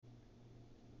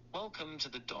Welcome to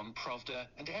the Don Provda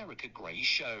and Erica Gray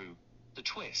Show. The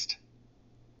Twist.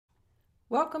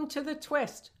 Welcome to The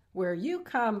Twist, where you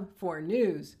come for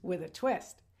news with a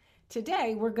twist.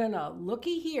 Today, we're going to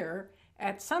looky here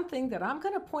at something that I'm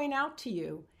going to point out to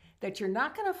you that you're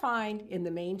not going to find in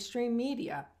the mainstream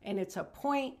media. And it's a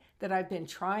point that I've been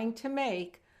trying to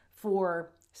make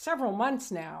for several months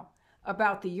now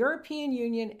about the European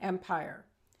Union empire.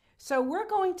 So we're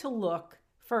going to look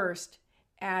first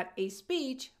at a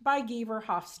speech by Guy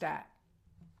Verhofstadt.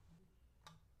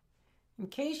 In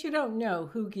case you don't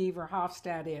know who Guy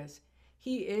Verhofstadt is,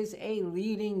 he is a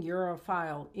leading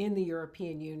Europhile in the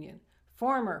European Union,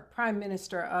 former Prime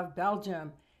Minister of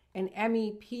Belgium, an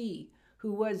MEP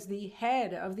who was the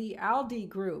head of the ALDE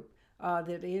group,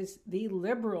 that is the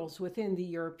liberals within the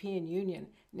European Union.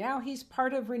 Now he's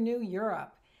part of Renew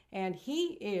Europe, and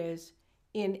he is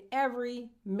in every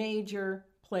major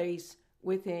place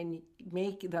within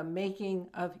the making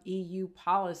of EU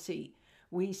policy.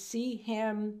 We see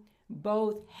him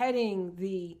both heading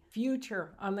the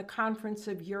future on the Conference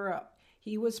of Europe.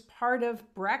 He was part of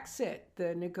Brexit,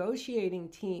 the negotiating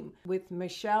team with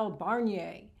Michel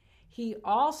Barnier. He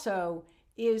also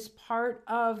is part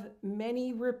of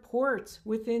many reports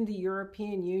within the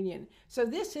European Union. So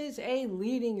this is a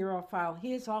leading Europhile.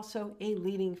 He is also a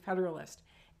leading federalist.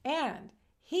 And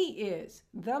he is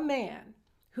the man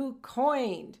who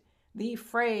coined the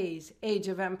phrase Age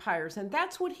of Empires. And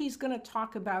that's what he's going to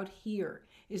talk about here,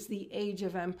 is the Age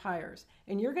of Empires.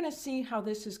 And you're going to see how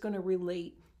this is going to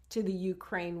relate to the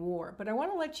Ukraine war. But I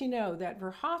want to let you know that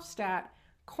Verhofstadt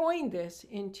coined this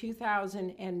in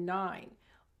 2009.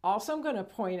 Also, I'm going to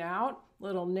point out,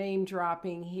 little name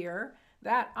dropping here,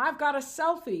 that I've got a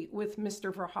selfie with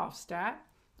Mr. Verhofstadt.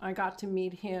 I got to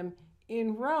meet him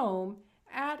in Rome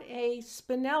at a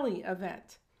Spinelli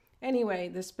event. Anyway,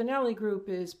 the Spinelli group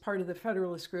is part of the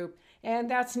Federalist group, and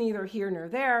that's neither here nor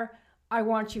there. I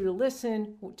want you to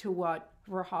listen to what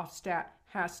Verhofstadt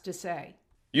has to say.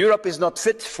 Europe is not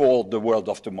fit for the world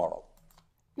of tomorrow.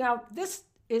 Now, this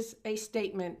is a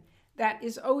statement that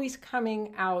is always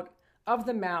coming out of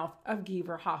the mouth of Guy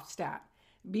Verhofstadt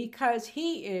because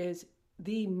he is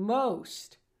the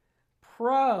most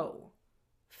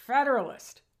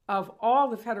pro-federalist of all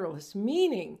the federalists,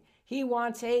 meaning he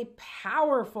wants a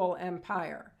powerful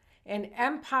empire, an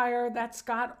empire that's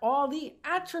got all the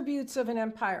attributes of an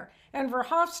empire. And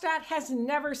Verhofstadt has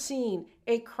never seen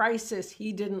a crisis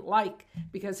he didn't like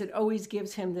because it always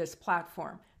gives him this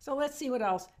platform. So let's see what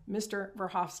else Mr.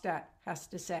 Verhofstadt has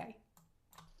to say.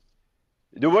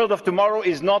 The world of tomorrow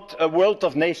is not a world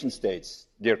of nation states,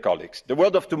 dear colleagues. The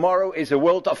world of tomorrow is a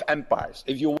world of empires.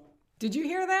 Did you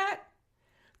hear that?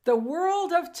 The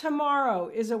world of tomorrow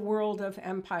is a world of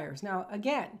empires. Now,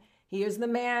 again, he is the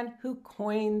man who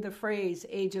coined the phrase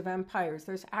Age of Empires.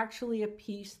 There's actually a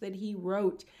piece that he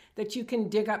wrote that you can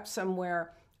dig up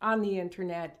somewhere on the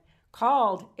internet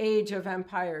called Age of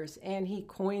Empires, and he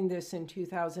coined this in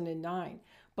 2009.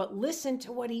 But listen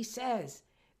to what he says.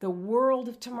 The world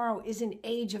of tomorrow is an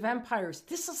age of empires.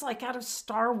 This is like out of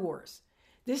Star Wars.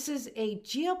 This is a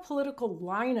geopolitical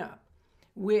lineup,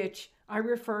 which I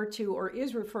refer to or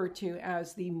is referred to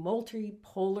as the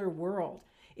multipolar world.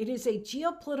 It is a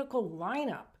geopolitical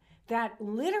lineup that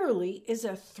literally is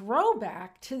a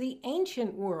throwback to the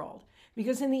ancient world.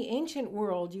 Because in the ancient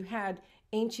world, you had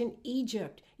ancient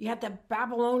Egypt, you had the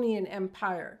Babylonian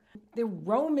Empire, the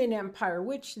Roman Empire,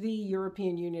 which the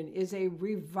European Union is a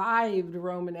revived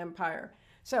Roman Empire.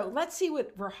 So let's see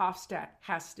what Verhofstadt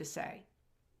has to say.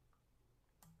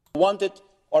 Want it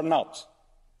or not?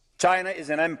 China is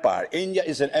an empire. India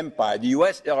is an empire. The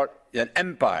US are an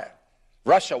empire.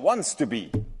 Russia wants to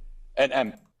be an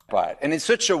empire. And in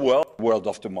such a world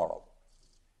of tomorrow.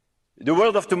 The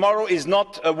world of tomorrow is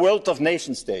not a world of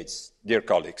nation states, dear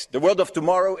colleagues. The world of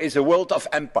tomorrow is a world of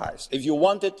empires, if you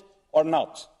want it or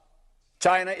not.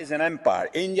 China is an empire.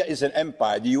 India is an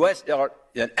empire. The US are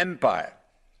an empire.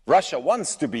 Russia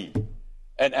wants to be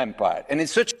an empire. And in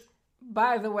such...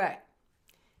 By the way,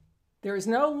 there is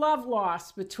no love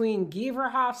lost between Guy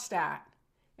Verhofstadt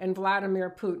and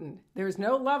Vladimir Putin. There's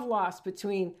no love lost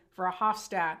between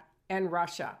Verhofstadt and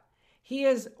Russia. He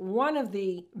is one of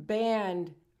the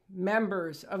banned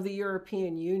members of the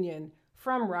European Union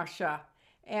from Russia.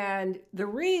 And the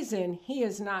reason he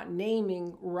is not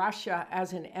naming Russia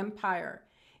as an empire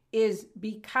is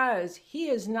because he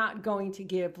is not going to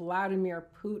give Vladimir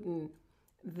Putin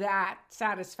that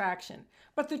satisfaction.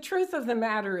 But the truth of the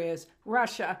matter is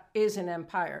Russia is an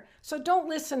empire. So don't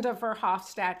listen to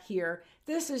Verhofstadt here.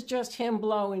 This is just him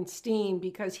blowing steam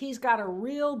because he's got a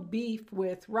real beef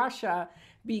with Russia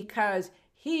because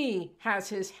he has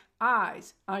his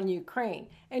eyes on Ukraine.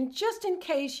 And just in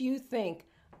case you think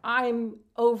I'm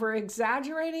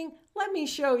over-exaggerating, let me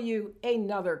show you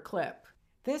another clip.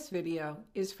 This video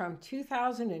is from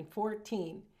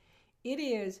 2014. It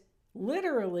is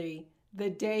literally the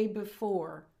day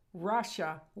before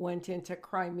Russia went into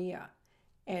Crimea.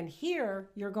 And here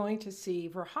you're going to see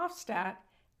Verhofstadt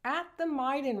at the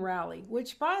Maidan rally,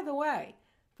 which, by the way,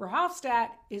 Verhofstadt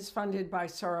is funded by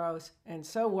Soros, and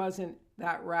so wasn't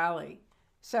that rally.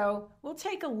 So we'll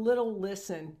take a little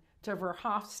listen to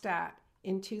Verhofstadt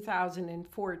in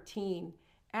 2014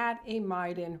 at a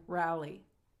Maidan rally.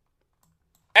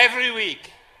 Every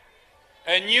week,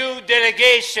 a new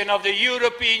delegation of the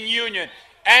European Union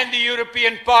and the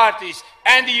European parties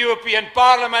and the European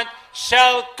Parliament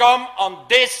shall come on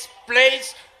this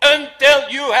place until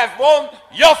you have won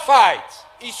your fight.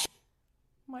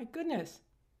 My goodness.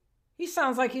 He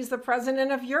sounds like he's the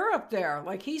president of Europe there,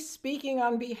 like he's speaking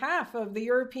on behalf of the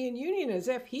European Union as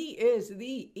if he is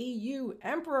the EU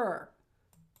emperor.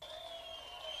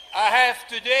 I have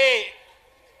today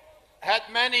had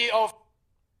many of...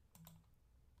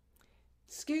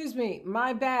 Excuse me,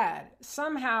 my bad.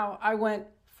 Somehow I went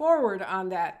forward on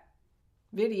that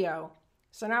video,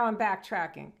 so now I'm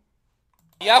backtracking.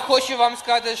 Я хочу вам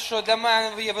сказати, що для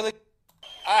мене є великий...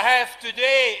 I have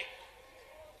today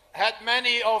had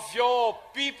many of your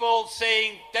people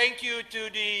saying thank you to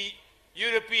the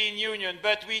European Union,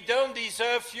 but we don't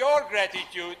deserve your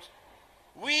gratitude.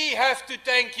 We have to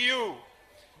thank you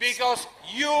because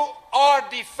you are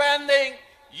defending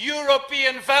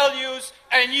European values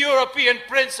and European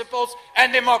principles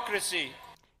and democracy.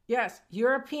 Yes,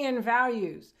 European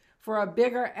values for a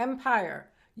bigger empire,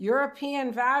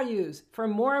 European values for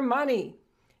more money,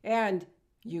 and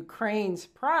Ukraine's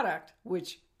product,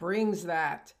 which brings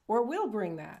that, or will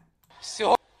bring that.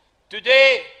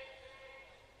 Today,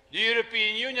 the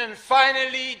European Union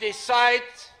finally decided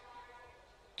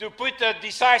to put a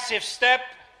decisive step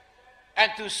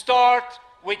and to start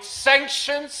with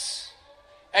sanctions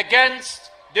against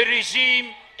the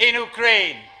regime in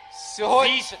Ukraine.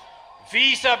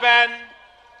 Visa ban,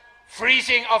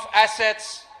 freezing of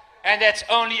assets, and that's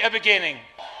only a beginning.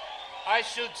 I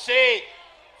should say,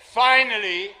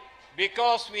 finally,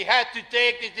 because we had to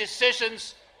take the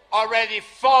decisions already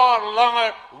far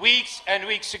longer weeks and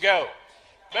weeks ago.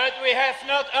 But we have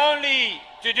not only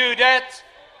to do that,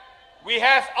 we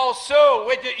have also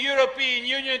with the European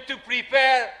Union to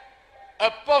prepare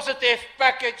a positive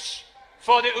package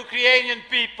for the Ukrainian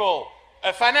people,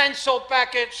 a financial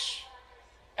package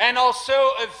and also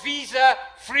a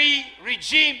visa-free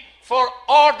regime for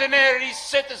ordinary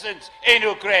citizens in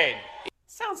Ukraine.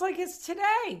 Sounds like it's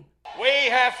today. We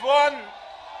have won.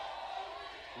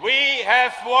 We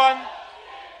have won.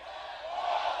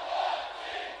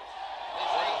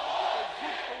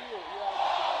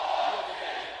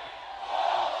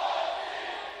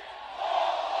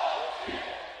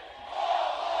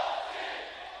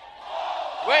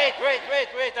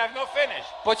 Wait, I've not finished.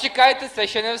 Почекайте, це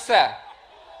ще не все.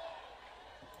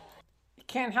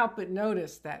 Can't help but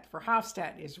notice that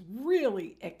Verhofstadt is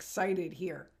really excited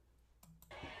here.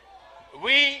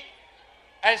 We,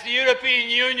 as the European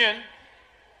Union,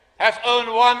 have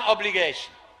only one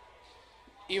obligation.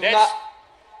 Yeah,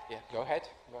 go ahead.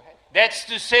 That's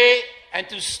to say and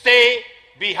to stay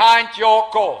behind your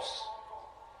cause.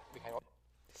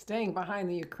 Staying behind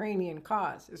the Ukrainian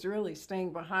cause is really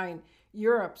staying behind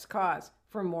Europe's cause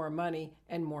for more money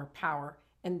and more power.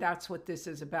 And that's what this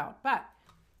is about. But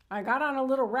I got on a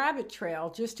little rabbit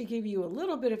trail just to give you a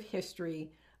little bit of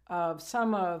history of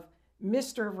some of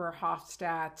Mr.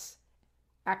 Verhofstadt's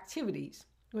activities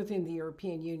within the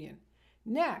European Union.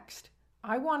 Next,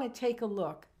 I want to take a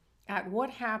look at what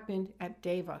happened at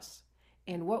Davos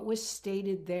and what was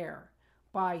stated there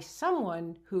by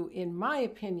someone who, in my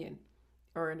opinion,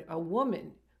 or a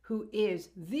woman who is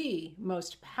the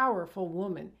most powerful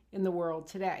woman in the world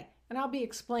today. And I'll be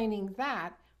explaining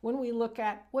that when we look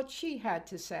at what she had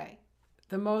to say.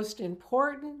 The most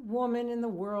important woman in the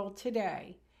world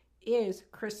today is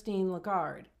Christine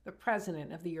Lagarde, the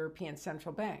president of the European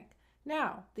Central Bank.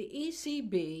 Now, the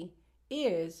ECB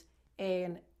is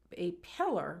a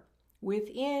pillar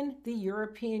within the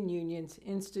European Union's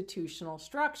institutional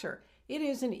structure. It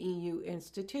is an EU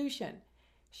institution.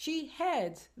 She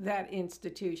heads that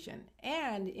institution,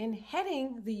 and in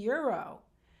heading the euro,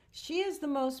 she is the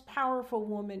most powerful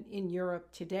woman in Europe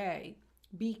today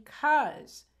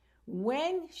because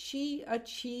when she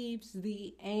achieves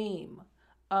the aim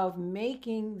of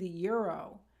making the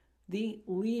euro the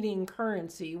leading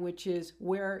currency, which is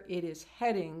where it is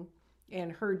heading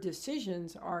and her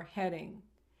decisions are heading,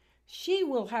 she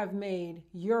will have made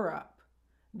Europe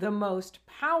the most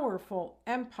powerful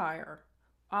empire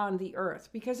on the earth,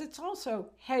 because it's also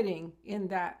heading in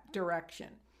that direction.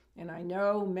 And I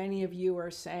know many of you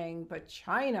are saying, but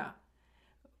China,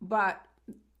 but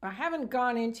I haven't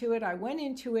gone into it. I went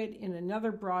into it in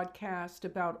another broadcast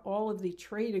about all of the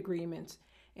trade agreements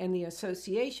and the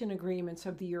association agreements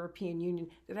of the European Union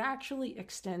that actually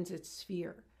extends its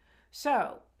sphere.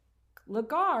 So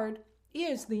Lagarde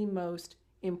is the most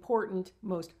important,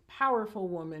 most powerful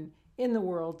woman in the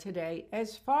world today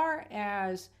as far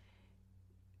as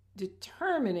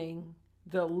determining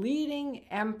the leading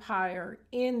empire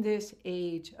in this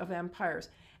age of empires.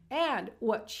 And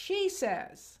what she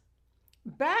says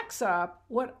backs up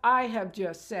what I have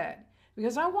just said,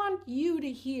 because I want you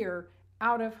to hear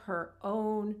out of her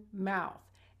own mouth.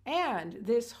 And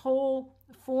this whole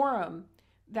forum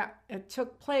that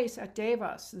took place at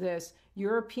Davos, this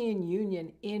European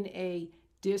Union in a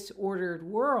disordered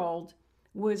world,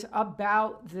 was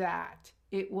about that.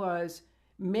 It was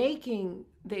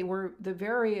they were the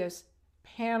various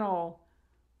panel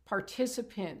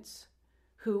participants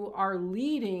who are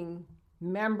leading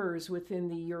members within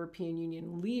the European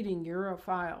Union, leading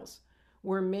Europhiles,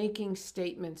 were making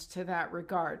statements to that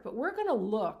regard. But we're going to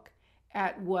look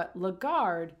at what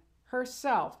Lagarde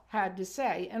herself had to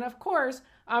say. And of course,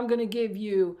 I'm going to give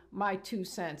you my 2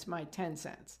 cents, my 10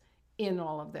 cents in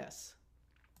all of this.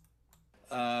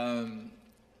 The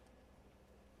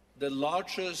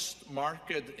largest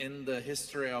market in the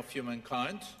history of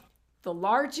humankind. The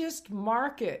largest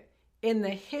market in the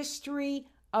history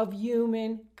of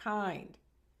humankind.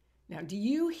 Now, do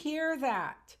you hear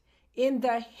that? In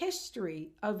the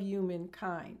history of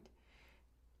humankind.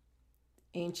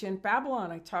 Ancient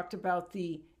Babylon, I talked about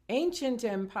the ancient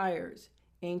empires.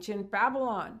 Ancient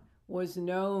Babylon was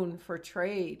known for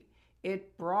trade.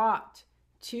 It brought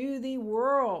to the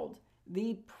world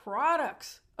the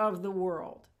products of the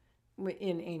world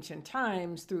in ancient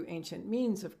times through ancient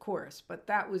means, of course, but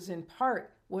that was in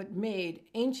part what made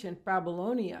ancient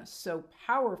Babylonia so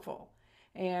powerful.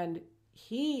 And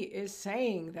he is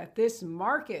saying that this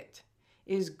market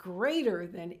is greater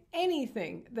than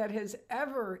anything that has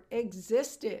ever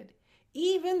existed.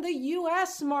 Even the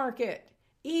US market,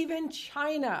 even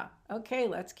China. Okay,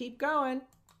 let's keep going.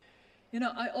 You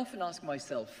know, I often ask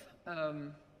myself,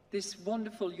 this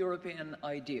wonderful European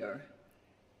idea,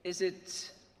 is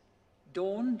it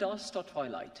dawn, dusk, or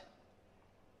twilight?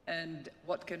 And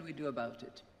what can we do about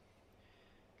it?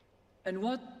 And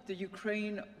what the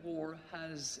Ukraine war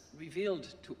has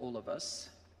revealed to all of us,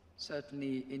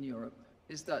 certainly in Europe,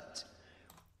 is that...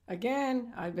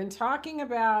 Again, I've been talking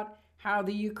about how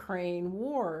the Ukraine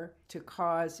war, to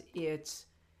cause its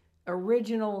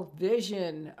original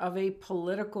vision of a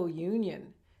political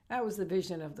union, that was the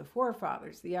vision of the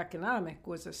forefathers. The economic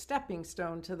was a stepping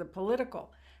stone to the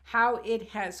political. How it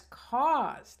has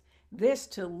caused this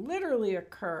to literally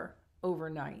occur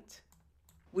overnight.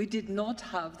 We did not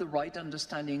have the right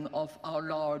understanding of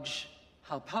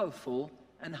how powerful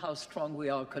and how strong we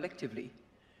are collectively.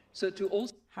 So to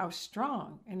also... How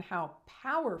strong and how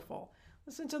powerful.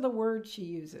 Listen to the word she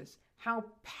uses. How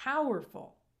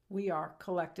powerful we are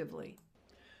collectively.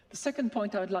 The second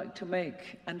point I'd like to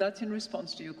make, and that's in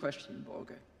response to your question,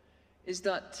 Børge, is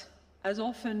that as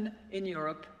often in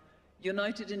Europe,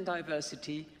 united in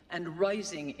diversity and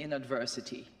rising in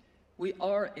adversity, we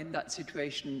are in that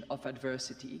situation of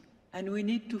adversity, and we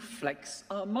need to flex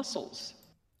our muscles.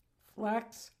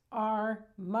 Flex our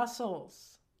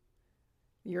muscles.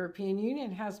 The European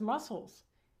Union has muscles,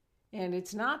 and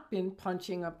it's not been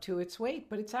punching up to its weight,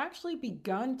 but it's actually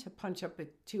begun to punch up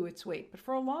to its weight. But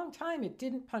for a long time, it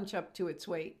didn't punch up to its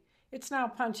weight. It's now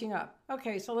punching up.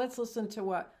 Okay, so let's listen to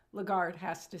what Lagarde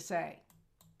has to say.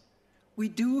 We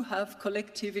do have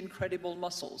collective incredible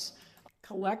muscles.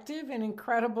 Collective and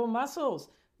incredible muscles,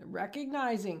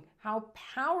 recognizing how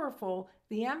powerful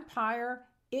the empire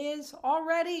is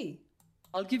already.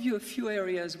 I'll give you a few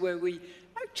areas where we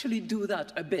actually do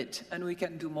that a bit, and we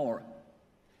can do more.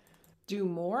 Do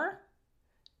more?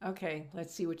 Okay,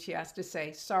 let's see what she has to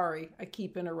say. Sorry, I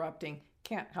keep interrupting.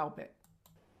 Can't help it.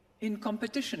 In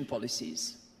competition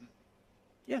policies,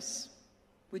 yes,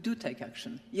 we do take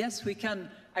action. Yes, we can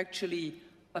actually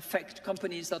affect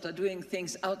companies that are doing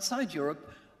things outside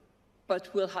Europe,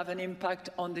 but will have an impact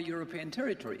on the European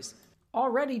territories.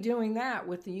 Already doing that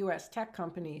with the US tech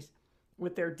companies,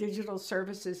 with their Digital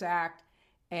Services Act,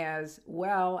 as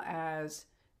well as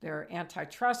their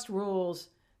antitrust rules.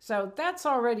 So that's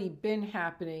already been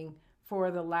happening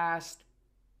for the last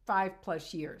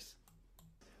 5+ years.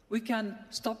 We can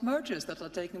stop mergers that are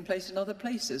taking place in other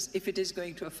places if it is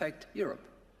going to affect Europe.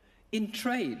 In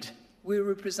trade, we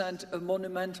represent a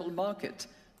monumental market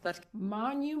that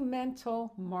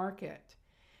monumental market.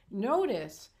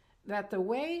 Notice that the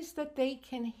ways that they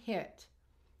can hit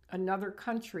another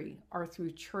country are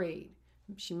through trade.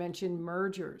 She mentioned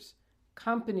mergers,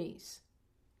 companies.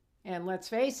 And let's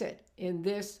face it, in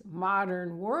this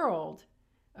modern world,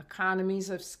 economies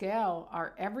of scale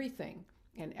are everything,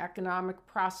 and economic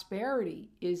prosperity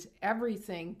is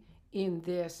everything in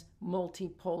this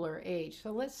multipolar age.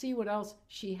 So let's see what else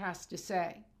she has to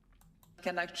say.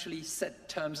 Can actually set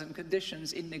terms and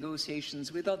conditions in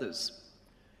negotiations with others.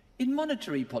 In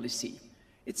monetary policy,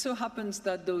 it so happens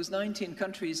that those 19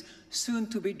 countries, soon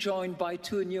to be joined by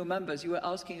 2 new members, you were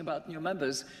asking about new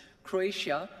members,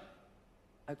 Croatia,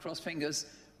 I cross fingers,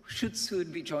 should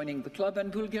soon be joining the club,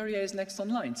 and Bulgaria is next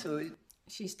online. So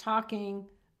she's talking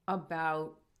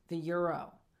about the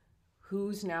euro.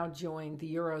 Who's now joined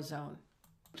the Eurozone?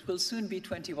 It will soon be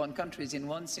 21 countries in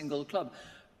one single club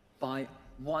by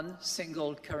one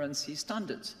single currency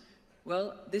standard.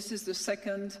 Well, this is the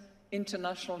second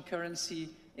international currency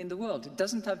in the world. It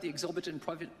doesn't have the exorbitant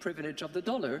privilege of the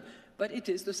dollar, but it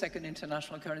is the second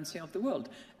international currency of the world.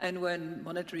 And when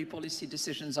monetary policy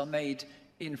decisions are made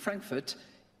in Frankfurt,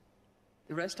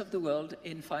 the rest of the world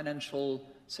in financial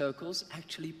circles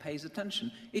actually pays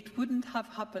attention. It wouldn't have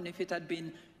happened if it had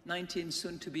been 19,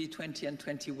 soon to be 20 and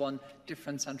 21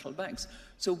 different central banks.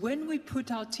 So when we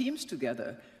put our teams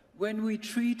together, when we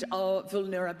treat our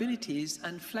vulnerabilities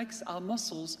and flex our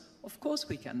muscles, of course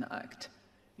we can act.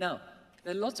 Now,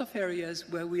 there are lots of areas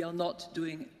where we are not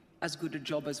doing as good a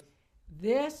job as...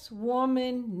 This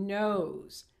woman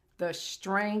knows the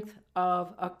strength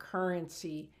of a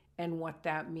currency and what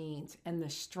that means, and the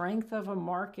strength of a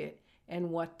market and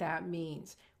what that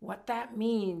means. What that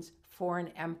means for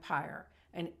an empire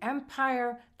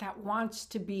that wants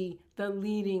to be the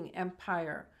leading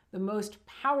empire, the most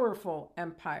powerful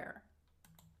empire.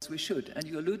 We should, and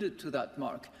you alluded to that,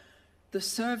 Mark. The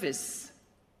service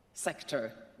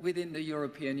sector within the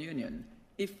European Union,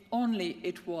 if only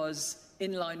it was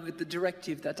in line with the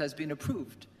directive that has been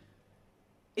approved,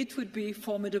 it would be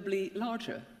formidably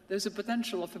larger. There's a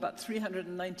potential of about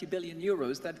 390 billion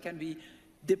euros that can be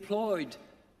deployed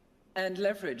and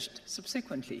leveraged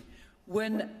subsequently.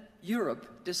 When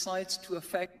Europe decides to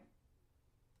affect...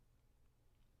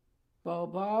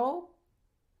 Bobo,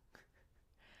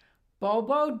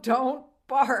 don't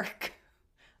bark.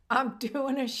 I'm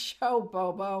doing a show,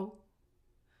 Bobo.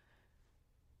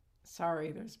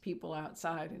 Sorry, there's people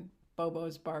outside and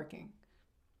Bobo's barking.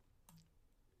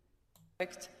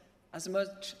 As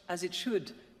much as it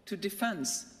should to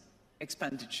defense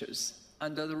expenditures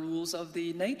under the rules of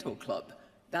the NATO club.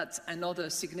 That's another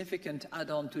significant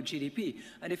add-on to GDP.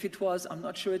 And if it was, I'm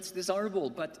not sure it's desirable,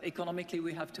 but economically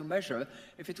we have to measure,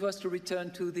 if it was to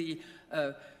return to the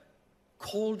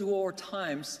Cold War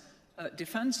times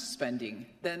defense spending,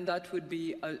 then that would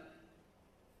be a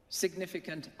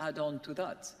significant add-on to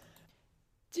that.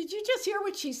 Did you just hear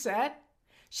what she said?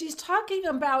 She's talking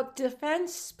about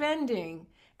defense spending,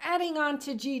 adding on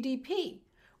to GDP.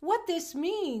 What this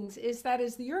means is that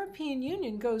as the European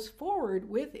Union goes forward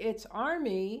with its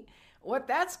army, what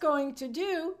that's going to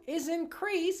do is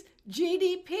increase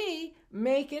GDP,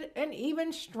 make it an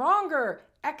even stronger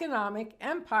economic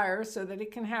empire so that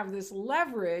it can have this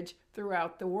leverage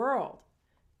throughout the world.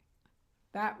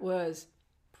 That was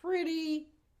pretty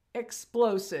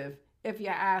explosive, if you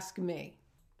ask me.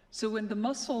 So when the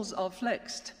muscles are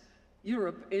flexed,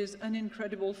 Europe is an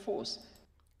incredible force.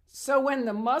 So when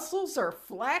the muscles are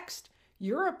flexed,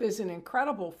 Europe is an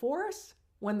incredible force?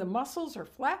 When the muscles are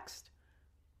flexed?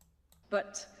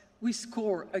 But we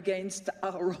score against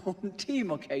our own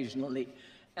team occasionally.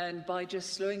 And by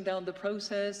just slowing down the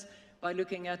process, by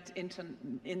looking at,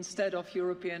 instead of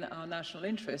European, our national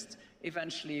interests,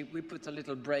 eventually we put a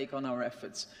little brake on our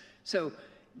efforts. So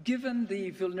given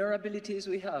the vulnerabilities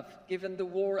we have, given the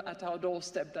war at our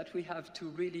doorstep that we have to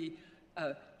really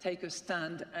take a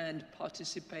stand and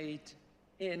participate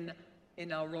in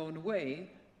our own way,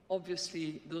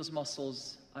 obviously those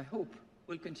muscles, I hope,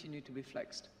 will continue to be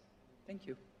flexed. Thank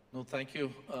you. No, thank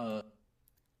you.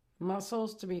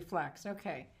 Muscles to be flexed.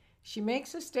 Okay. She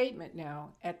makes a statement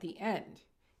now at the end,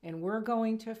 and we're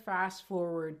going to fast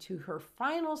forward to her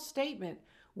final statement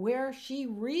where she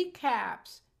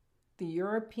recaps the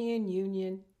European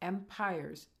Union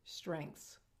empire's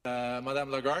strengths.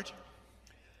 Madame Lagarde?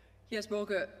 Yes,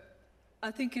 Borge,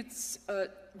 I think it's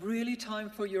really time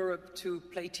for Europe to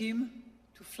play team,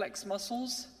 to flex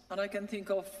muscles, and I can think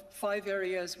of 5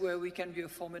 areas where we can be a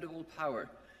formidable power.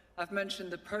 I've mentioned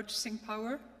the purchasing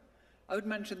power. I would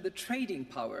mention the trading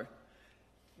power.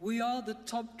 We are the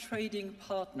top trading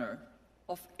partner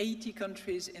of 80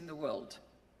 countries in the world.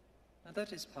 Now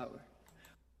that is power.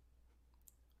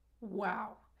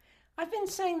 Wow. I've been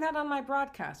saying that on my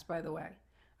broadcast, by the way.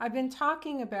 I've been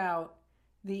talking about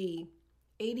the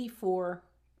 84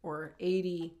 or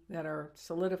 80 that are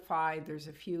solidified, there's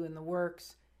a few in the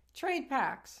works, trade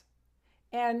pacts.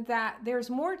 And that there's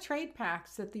more trade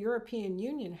pacts that the European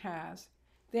Union has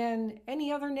than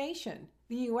any other nation.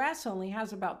 The US only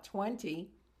has about 20,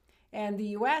 and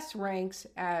the US ranks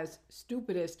as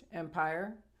stupidest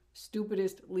empire,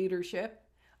 stupidest leadership.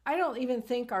 I don't even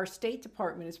think our State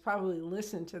Department has probably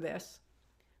listened to this.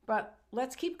 But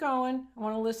let's keep going. I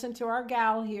want to listen to our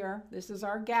gal here. This is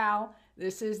our gal.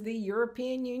 This is the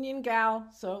European Union gal.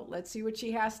 So let's see what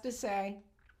she has to say.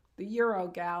 The Euro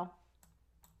gal.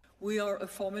 We are a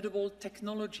formidable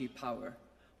technology power.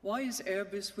 Why is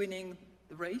Airbus winning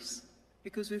the race?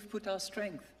 Because we've put our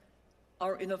strength,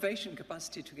 our innovation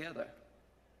capacity together.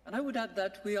 And I would add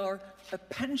that we are a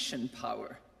pension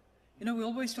power. You know, we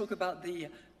always talk about the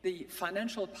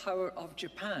financial power of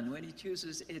Japan when it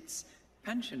uses its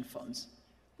pension funds.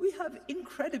 We have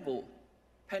incredible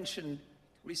pension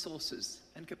resources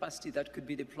and capacity that could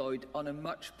be deployed on a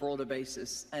much broader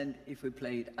basis and if we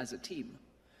played as a team.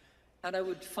 And I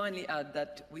would finally add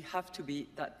that we have to be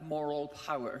that moral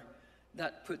power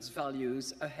that puts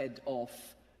values ahead of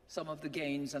some of the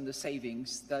gains and the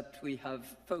savings that we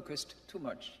have focused too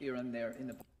much here and there in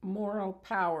the moral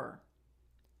power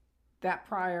that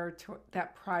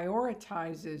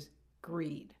prioritizes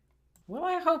greed. Well,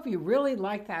 I hope you really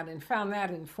liked that and found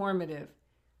that informative.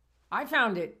 I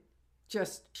found it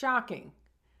just shocking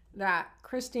that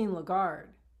Christine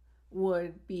Lagarde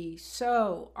would be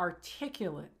so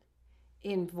articulate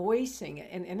in voicing it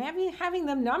and having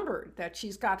them numbered, that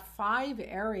she's got 5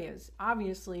 areas,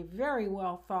 obviously very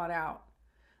well thought out,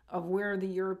 of where the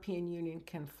European Union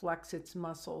can flex its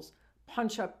muscles,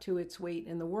 punch up to its weight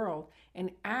in the world,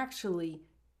 and actually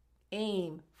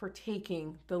aim for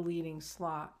taking the leading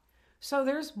slot. So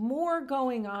there's more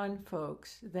going on,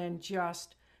 folks, than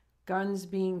just guns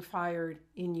being fired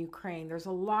in Ukraine. There's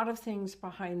a lot of things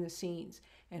behind the scenes.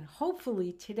 And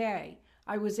hopefully today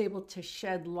I was able to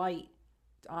shed light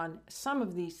on some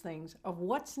of these things of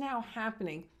what's now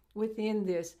happening within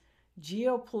this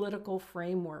geopolitical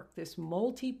framework, this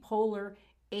multipolar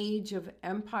age of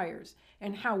empires,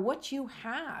 and how what you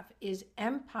have is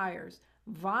empires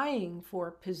vying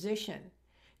for position.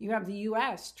 You have the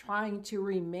US trying to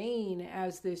remain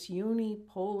as this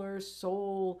unipolar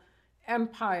sole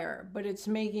empire, but it's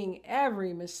making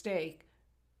every mistake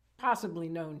possibly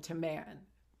known to man,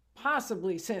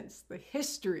 possibly since the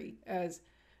history, as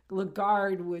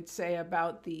Lagarde would say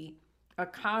about the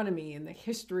economy and the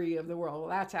history of the world. Well,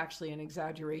 that's actually an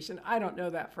exaggeration. I don't know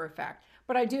that for a fact.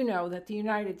 But I do know that the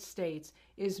United States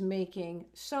is making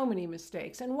so many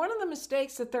mistakes. And one of the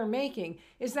mistakes that they're making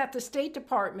is that the State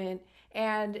Department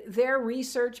and their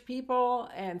research people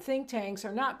and think tanks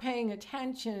are not paying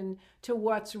attention to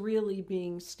what's really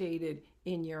being stated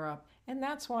in Europe. And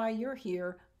that's why you're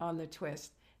here on The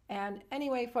Twist. And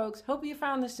anyway, folks, hope you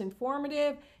found this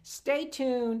informative. Stay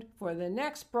tuned for the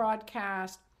next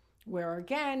broadcast, where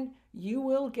again, you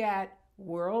will get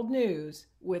world news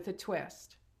with a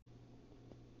twist.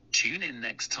 Tune in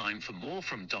next time for more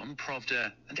from Don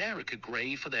Provda and Erica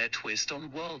Gray for their twist on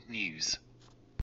world news.